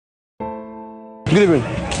Good evening.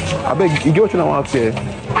 I beg, you get what you want here.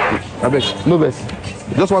 I beg, no best.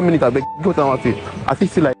 Just 1 minute, I beg, get what I want here. I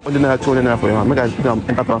think still like 100 naira, 200 naira for you. Make I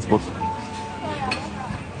enter transport.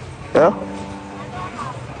 Yeah?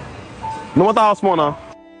 No matter how small now.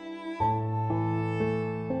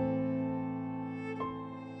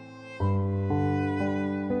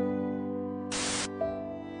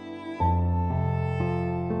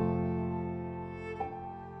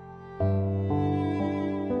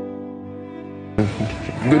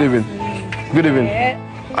 Good evening. Good evening.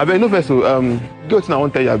 I beg, no vessel. Go to now,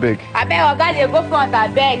 tell you, I beg. I beg, Oga, they go front, I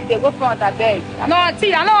beg. They go front, I beg. No,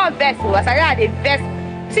 see, I know one vessel. I say, they vest.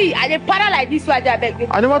 See, I dey para like this one, I beg.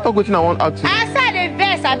 I never talk with you, I want out to. I said they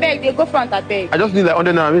vest, I beg. They go front, I beg. I just need like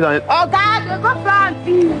 100 naira. Oga, they go front,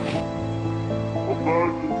 please.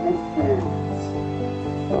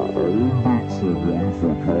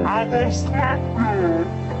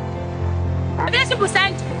 I beg, people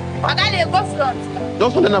send. Oga, they go front.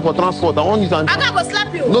 Just 100 naira for transport. I want you to. Oga, go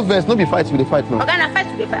slap you. No vest, no be fight with the fight now. Oga, na fight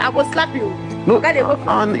with the fight. I go slap you. No, Oga, they go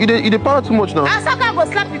front. and you dey power too much now. I said, Oga,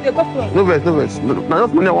 go slap you. They go front. No vest, no vest. No, now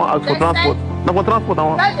just money I want out for transport. Now for transport I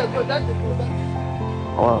want. That's the go, that's the go.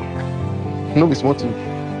 Wow. No be small thing.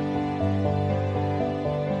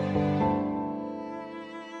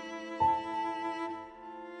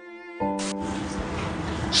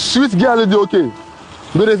 Sweet girl, lady, okay.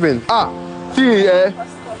 Good evening.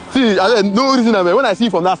 See, I said no reason. When I see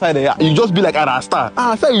you from that side, you just be like a rasta.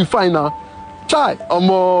 I said you fine now. Try,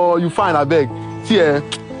 you fine. I beg. See,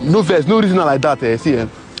 no verse, no reason like that. See, you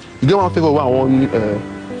get one favor. What I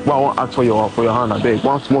want ask for your hand. I beg.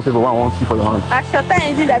 One small favor. What I want see for your hand. I shall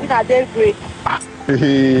tell you that I did great.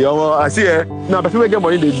 I see. Now, people get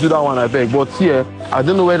money, they do that one. I beg. But see, I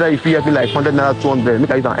don't know whether if you have like 100 naira, 200,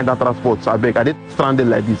 make I use an enter transport. So I beg. I did stranded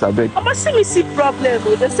like this. I beg. I must see problem.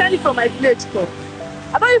 They send it from my village.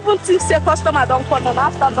 I don't even think say customer don't come on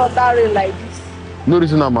after on that rain like this. No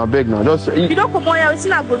reason I'm a beg now. Just if you don't come on here, we still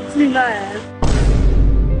not go clean now.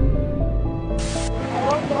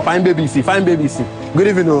 Fine baby, see. Fine baby, see. Good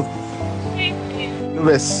evening, no. Thank you. No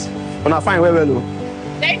best. When I find well, no.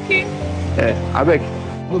 Thank you. I beg.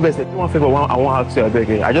 No best. One favor, I want to ask you. I beg.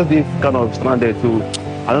 I just did kind of stranded, so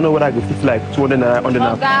I don't know whether I could fit like 200 naira, 100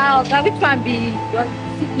 naira. Oga, which one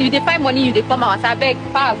be? You dey find money, you dey come out. I beg,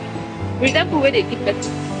 fast. For example, where they give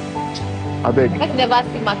person. I beg. Let's never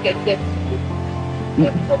see market there.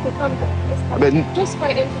 I beg. Just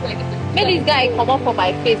find anything like this. Make this guy come up for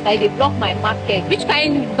my face, like they block my market. Which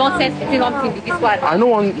kind nonsense is something with this one? I know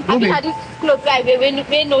one. I think I this clothes guy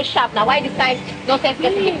we no sharp now. Why this time nonsense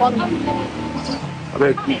person dey come? I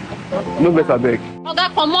beg. No best. I beg.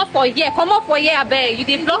 Oga, come up for here, I beg. You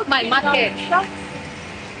dey block my market.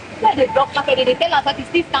 They block market, they tell us that it's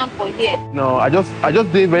still stand for here. No, I just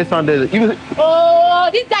did very stranded. Even oh,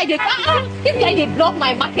 this guy they block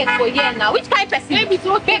my market for here now. Which kind of person? Maybe it's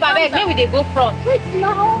okay, but maybe they go front. Wait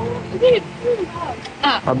now.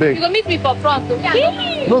 I beg. You go meet me for front. So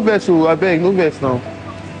yeah, no vest, I beg. No vest now.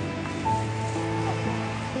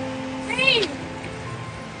 Hey,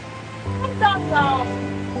 come down now.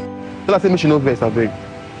 Tell her say me she no vest. I beg.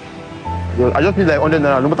 I just need like 100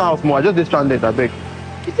 naira. No matter how small, I just did stranded. I beg.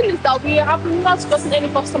 The thing is that we have not gotten any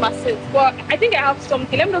customer since, but I think I have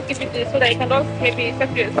something. Let me just give you this so that you can just maybe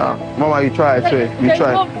set yourself. Mama, you try, I swear. You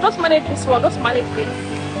try. No, just manage this one, just manage this.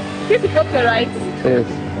 This is okay, right? Yes.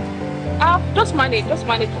 Just manage this.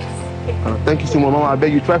 Thank you so much, Mama. I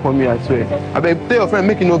beg you, try for me, I swear. I beg, tell your friend,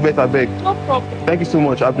 make you no vet, I beg. No problem. Thank you so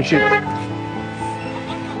much, I appreciate it.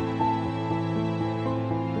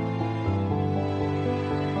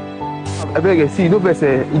 I beg, see, no vet,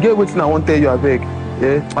 you get waiting, I won't tell you, I beg.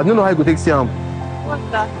 Yeah, I don't know how you go take Siam. What's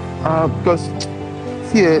that? Because,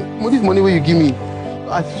 see, this money where you give me,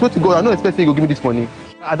 I swear to God, I don't expect you to give me this money.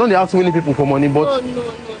 I don't ask so many people for money, but...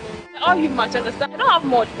 No. All you much understand. I don't have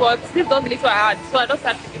much, but this does the little I had, so I just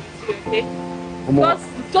have to give it to you, okay?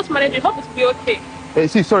 Just manage it. Hope it will be okay.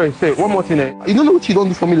 See, sorry, one more thing. You don't know what you don't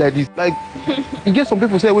do for me like this. Like, you get some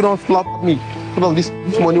people say we don't slap me because of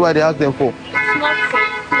this money why they ask them for.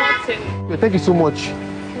 It's nothing. Yeah, thank you so much.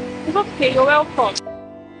 It's okay, you're welcome.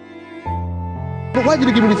 But why did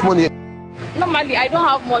you give me this money? Normally, I don't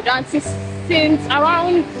have much, and since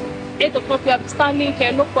around 8 o'clock, we have been standing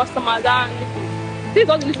here, no customers, and this is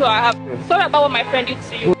all the little I have. Yeah. Sorry about what my friend did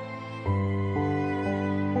to you.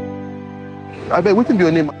 I beg, what will be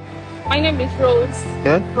your name? My name is Rose.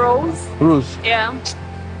 Yeah? Rose. Yeah.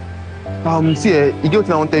 See, you get what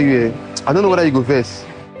I want to tell you. I don't know whether you go first.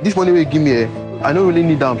 This money will give me. I don't really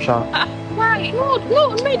need them, Sha. Why? No,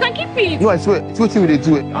 you can keep it. No, I swear, it's what they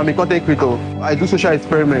do. I'm a content creator. I do social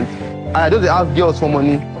experiments. I just ask girls for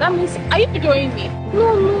money. That means, are you videoing me?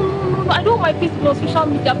 No. So I don't want my face to be on social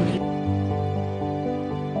media.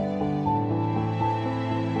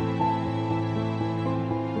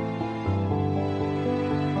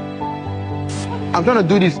 I'm trying to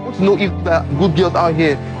do this. I want to know if there are good girls out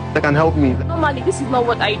here that can help me. Normally, this is not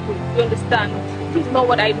what I do. You understand? This is not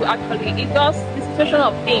what I do actually. It's just the situation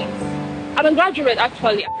of things. I'm a graduate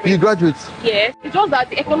actually. You graduate? Yes. It's just that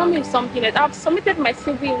the economy is something that I've submitted my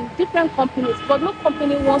CV in different companies, but no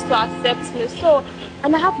company wants to accept me. So,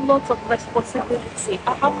 and I have lots of responsibility.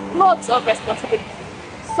 I have lots of responsibility.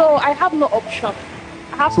 So I have no option.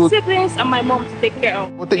 I have siblings and my mom to take care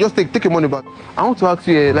of. But just take your money back. I want to ask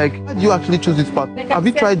you, like, how did you actually choose this path? Like have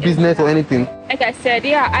you tried business or anything? Like I said,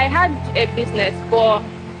 yeah, I had a business, but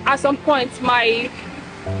at some point my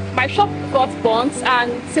shop got burnt,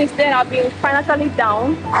 and since then I've been financially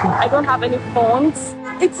down. I don't have any funds.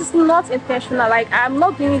 It is not intentional. Like, I'm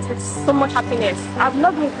not doing it with so much happiness. I'm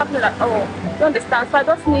not doing happiness at all. You understand? So I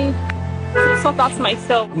just need to sort out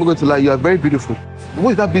myself. I'm not going to lie, you are very beautiful.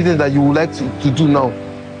 What is that business that you would like to do now?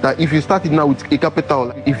 That if you start it now with a capital,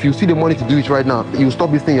 like, if you see the money to do it right now, you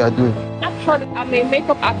stop this thing you are doing? Actually, I'm a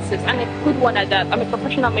makeup artist, and a good one at that. I'm a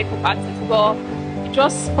professional makeup artist, but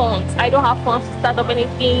just funds. I don't have funds to start up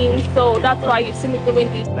anything, so that's why you see me doing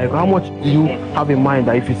this. Like, how much do you have in mind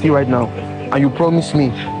that if you see right now, and you promise me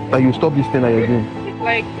that you stop this thing that you're doing?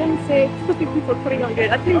 Like, let me say 250 to 300.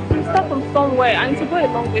 I think you start from somewhere, and it's going a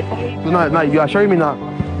long way for me. So now you are showing me now,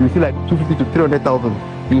 you see like 250 to 300,000.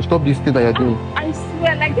 You stop this thing that you're doing. I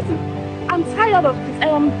swear, like, this is, I'm tired of this. I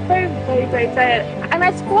am very, very, very tired. And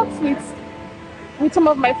I spoke with some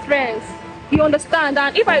of my friends. You understand?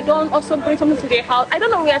 And if I don't also bring something to their house, I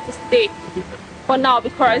don't know where to stay for now,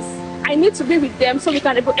 because I need to be with them so we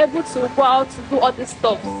can be able to go out to do all this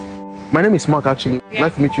stuff. My name is Mark, actually. Yeah.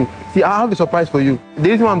 Nice to meet you. See, I have a surprise for you. The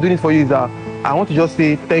reason why I'm doing it for you is that I want to just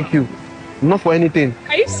say thank you. Not for anything.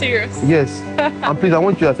 Are you serious? Yes. And please, I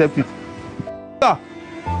want you to accept it. Ah,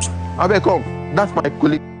 I better come. That's my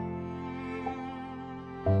colleague.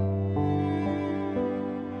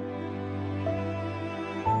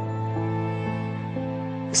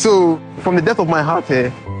 So, from the depth of my heart,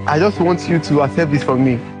 I just want you to accept this from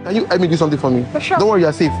me. Can you help me do something for me? For sure. Don't worry,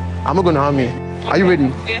 you're safe. I'm not going to harm you. Are you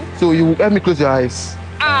ready? Yeah. So, you help me close your eyes.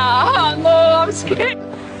 Ah, no, I'm scared.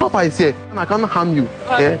 Papa is here, and I cannot harm you.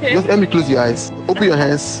 Okay. Yeah? Just help me close your eyes. Open your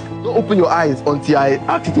hands. Don't open your eyes until I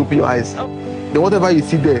ask you to open your eyes. Okay. Then whatever you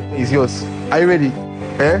see there is yours. Are you ready?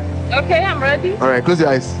 Eh? Okay, I'm ready. All right, close your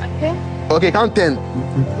eyes. Okay. Okay, count 10.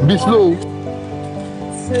 Be slow. 2,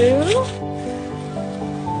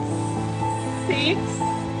 6,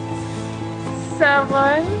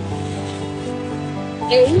 7,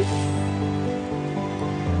 8,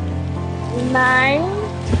 9,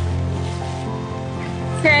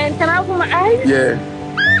 10. Can I open my eyes? Yeah.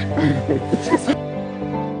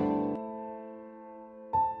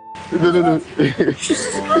 No.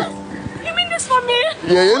 You mean this for me?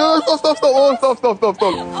 Yeah, no, stop. Oh, stop. Oh,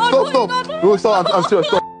 Stop. No, stop. I'm sure.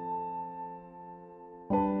 Stop.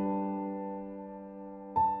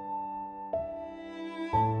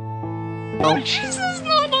 Oh, Jesus,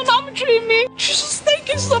 no, I'm dreaming. Jesus, thank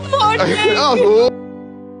you so much. I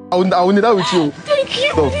will need that with you. Thank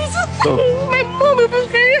you, Stop. Jesus. Stop. My mom will be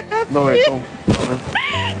very happy. No, wait, come.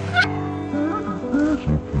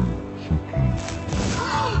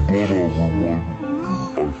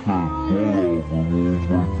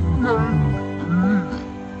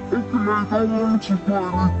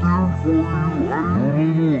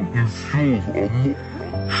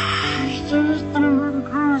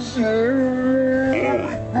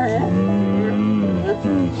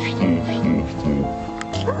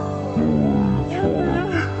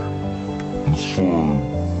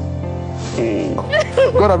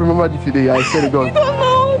 God, I remembered you today. I said it, God.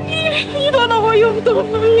 You don't know what you've done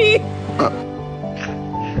for me.